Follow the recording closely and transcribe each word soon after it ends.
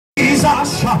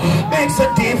Jesus makes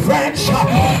a difference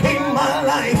in my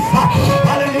life.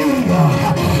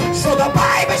 Hallelujah. So the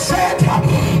Bible said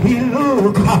he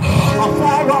looked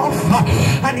afar off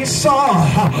and he saw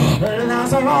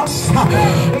Lazarus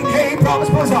in Abraham's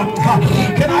bosom.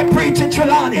 Can I preach it,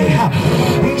 Trelawney?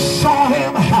 He saw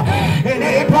him in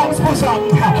Abraham's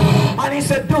bosom and he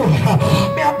said, "Dude,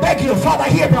 may I beg you, Father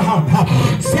Abraham,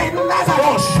 send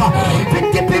Lazarus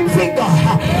to dip his finger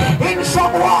in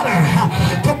some water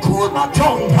to cool my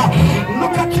tongue."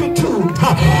 Look at you too,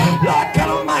 Lord God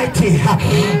Almighty.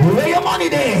 Where your money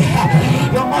there?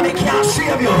 Your money can't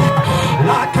save you.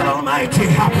 Lord God Almighty,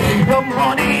 your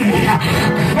money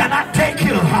cannot take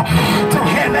you to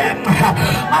heaven.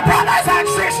 My brothers and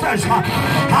sisters,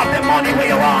 have the money where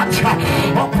you want.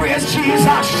 Oh, praise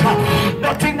Jesus.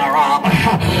 Nothing wrong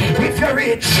if you're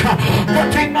rich.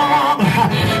 Nothing wrong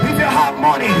if you have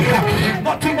money.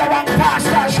 Nothing wrong,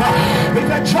 pastors, if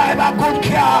you drive a good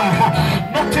car.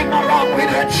 Nothing wrong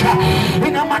with it.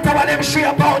 It no matter what them say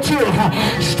about you.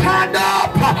 Stand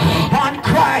up on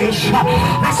Christ,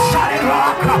 the solid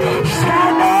rock.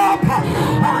 Stand up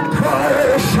on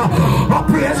Christ. Oh,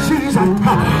 praise Jesus.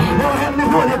 Oh, heavenly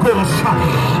Holy Ghost.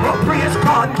 Oh, praise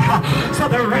God. So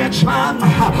the rich man,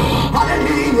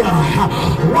 hallelujah,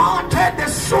 wanted the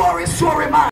sorry man.